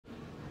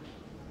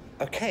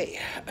Okay,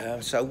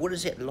 so what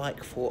is it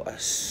like for a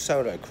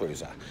solo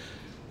cruiser?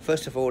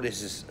 First of all,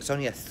 it's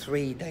only a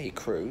 3-day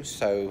cruise,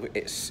 so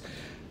it's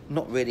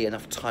not really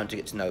enough time to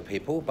get to know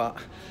people, but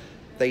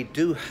they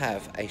do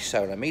have a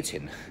solo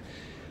meeting.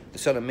 The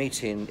solo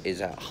meeting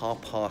is at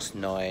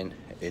 9:30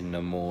 in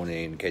the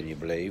morning, can you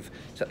believe?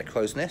 It's at the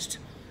Crow's Nest,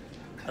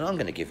 and I'm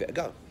going to give it a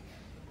go.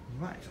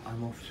 Right,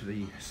 I'm off to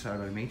the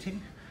solo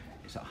meeting.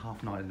 It's at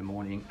 9:30 in the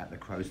morning at the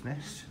Crow's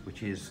Nest,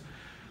 which is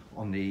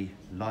on the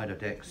Lido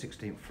deck,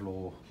 16th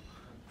floor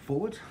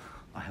forward.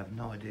 I have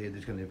no idea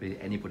there's going to be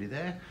anybody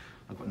there.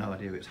 I've got no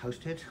idea it's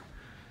hosted.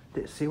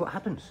 Let's see what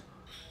happens.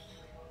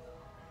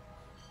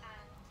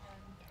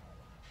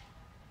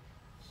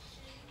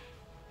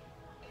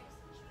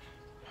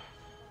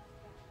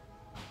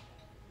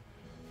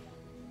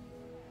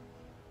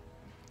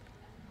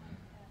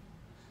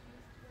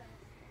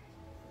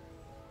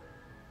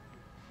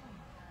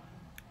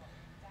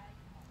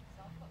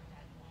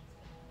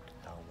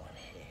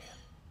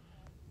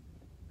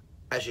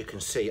 As you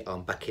can see,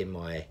 I'm back in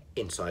my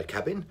inside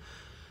cabin.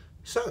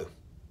 So,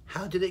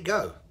 how did it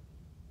go?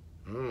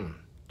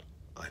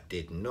 I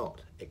did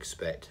not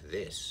expect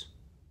this.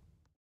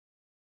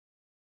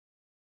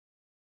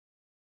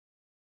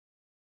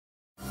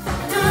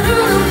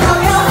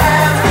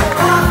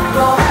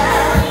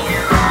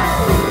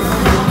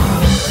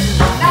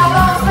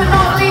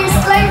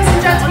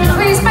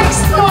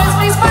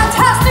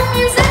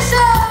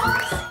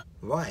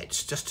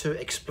 Right, just to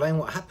explain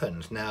what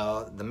happened.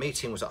 Now, the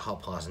meeting was at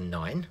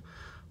 9:30.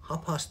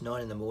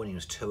 9:30 in the morning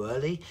was too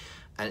early,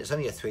 and it's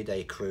only a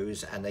 3-day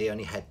cruise, and they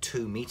only had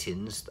 2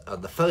 meetings.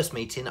 The first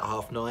meeting at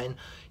 9:30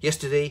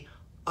 yesterday,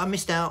 I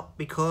missed out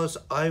because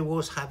I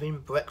was having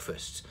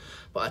breakfast.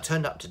 But I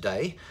turned up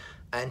today,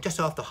 and just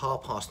after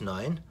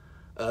 9:30,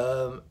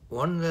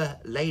 one of the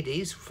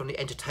ladies from the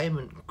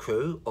entertainment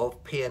crew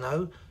of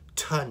P&O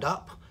turned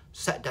up,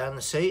 sat down in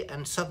the seat,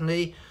 and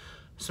suddenly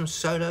some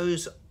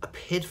solos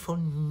appeared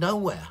from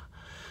nowhere.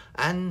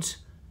 And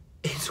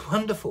it's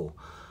wonderful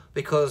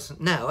because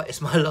now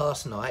it's my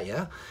last night,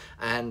 yeah?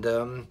 And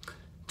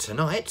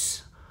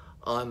tonight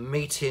I'm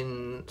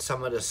meeting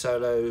some of the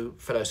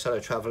fellow solo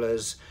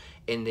travellers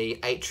in the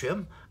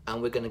atrium,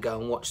 and we're going to go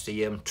and watch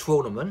the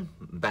tournament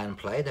band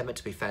play. They're meant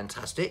to be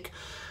fantastic.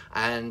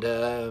 And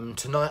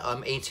tonight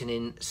I'm eating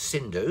in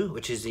Sindhu,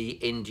 which is the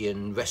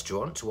Indian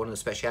restaurant, one of the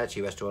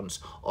specialty restaurants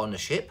on the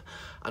ship.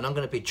 And I'm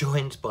going to be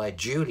joined by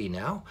Julie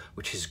now,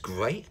 which is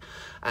great.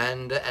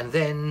 And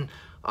then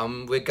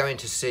we're going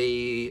to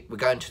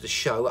the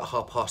show at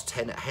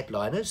 10:30 at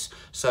Headliners.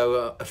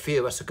 So a few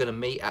of us are going to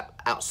meet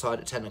outside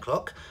at 10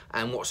 o'clock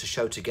and watch the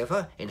show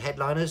together in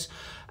Headliners.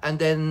 And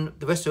then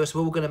the rest of us are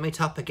all going to meet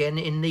up again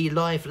in the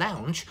live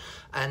lounge.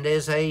 And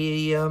there's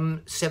a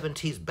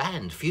 70s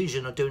band,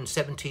 Fusion, are doing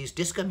 70s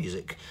disco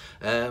music.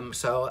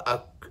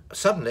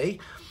 Suddenly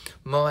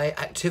my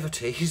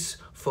activities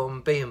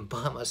from being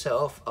by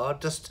myself are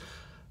just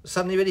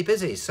suddenly really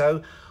busy.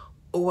 So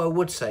all I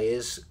would say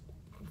is,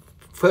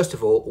 first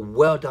of all,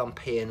 well done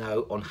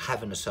P&O on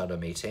having a solo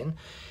meeting.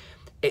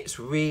 It's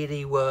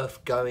really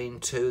worth going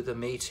to the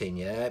meeting,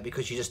 yeah,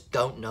 because you just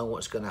don't know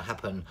what's going to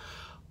happen.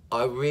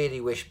 I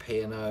really wish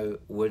P&O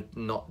would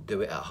not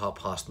do it at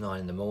 9:30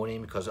 in the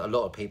morning, because a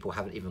lot of people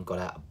haven't even got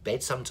out of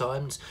bed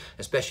sometimes,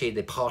 especially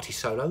the party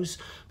solos,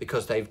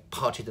 because they've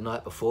partied the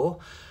night before.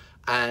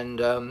 And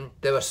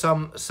there were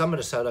some of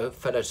the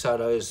fellow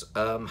solos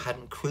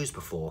hadn't cruised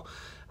before,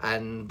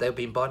 and they've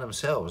been by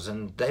themselves,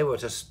 and they were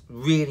just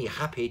really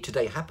happy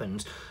today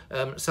happened.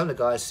 Some of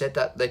the guys said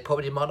that they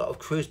probably might not have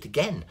cruised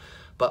again,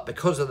 but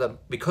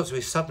because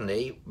we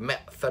suddenly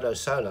met fellow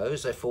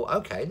solos, they thought,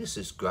 okay, this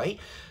is great.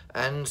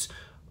 And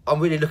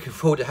I'm really looking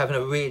forward to having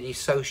a really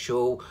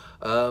social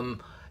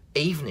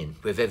evening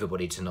with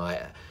everybody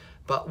tonight.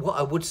 But what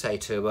I would say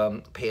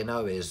to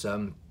P&O is,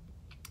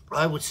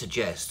 I would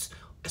suggest,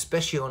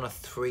 especially on a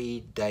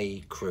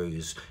 3-day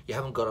cruise, you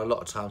haven't got a lot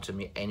of time to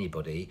meet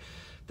anybody.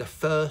 The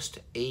first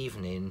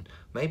evening,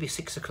 maybe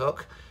 6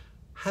 o'clock,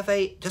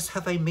 just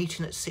have a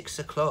meeting at 6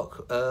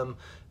 o'clock,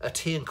 a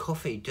tea and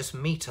coffee, just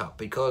meet up,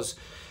 because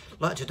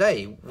like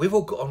today, we've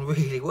all got on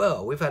really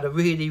well. We've had a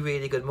really,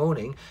 really good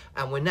morning,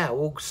 and we're now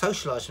all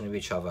socialising with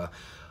each other.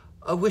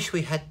 I wish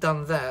we had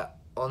done that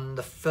on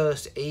the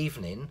first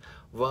evening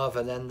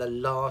rather than the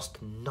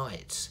last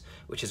night,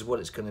 which is what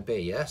it's going to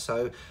be, yeah?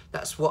 So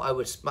that's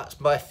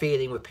my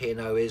feeling with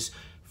P&O is,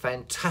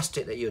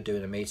 fantastic that you're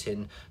doing a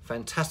meeting.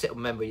 Fantastic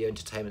member of your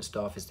entertainment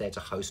staff is there to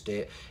host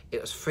it.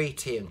 It was free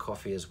tea and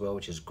coffee as well,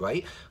 which is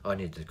great. I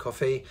needed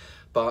coffee.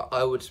 But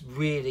I would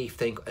really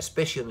think,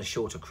 especially on the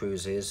shorter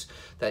cruises,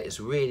 that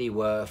it's really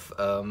worth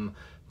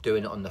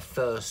doing it on the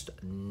first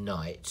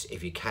night,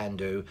 if you can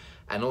do.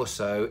 And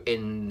also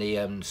in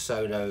the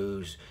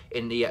solos,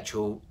 in the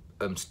actual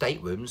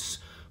staterooms,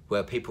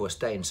 where people are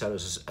staying,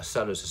 solos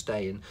are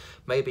staying,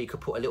 maybe you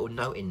could put a little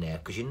note in there,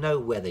 because you know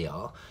where they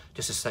are,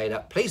 just to say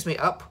that, please meet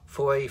up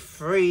for a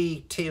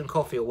free tea and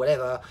coffee or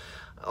whatever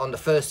on the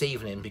first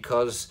evening,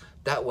 because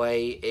that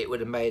way it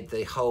would have made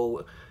the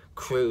whole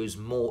cruise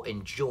more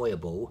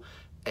enjoyable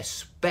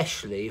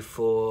especially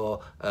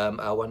for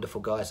our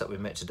wonderful guys that we've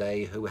met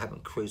today who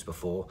haven't cruised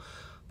before.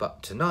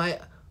 But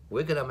tonight,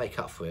 we're going to make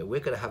up for it.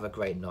 We're going to have a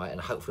great night, and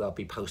hopefully I'll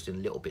be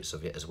posting little bits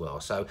of it as well.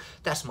 So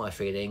that's my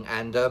feeling.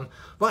 And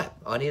right,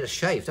 I need a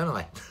shave, don't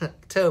I?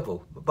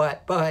 Terrible. Bye.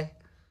 Bye.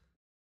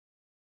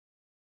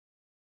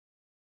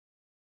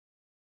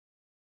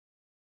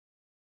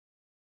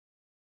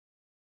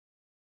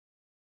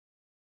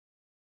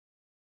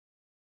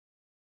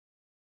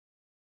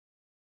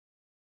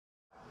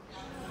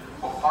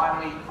 Well,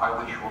 finally,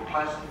 I wish you a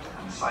pleasant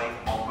and safe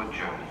onward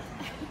journey.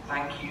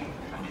 Thank you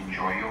and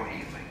enjoy your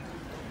evening.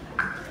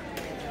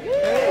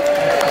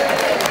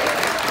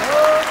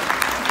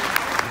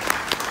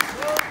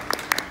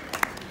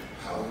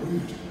 How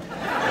rude.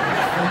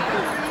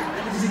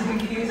 What does he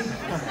think he is?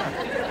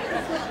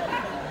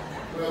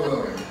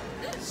 Well,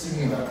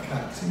 singing about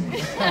cats.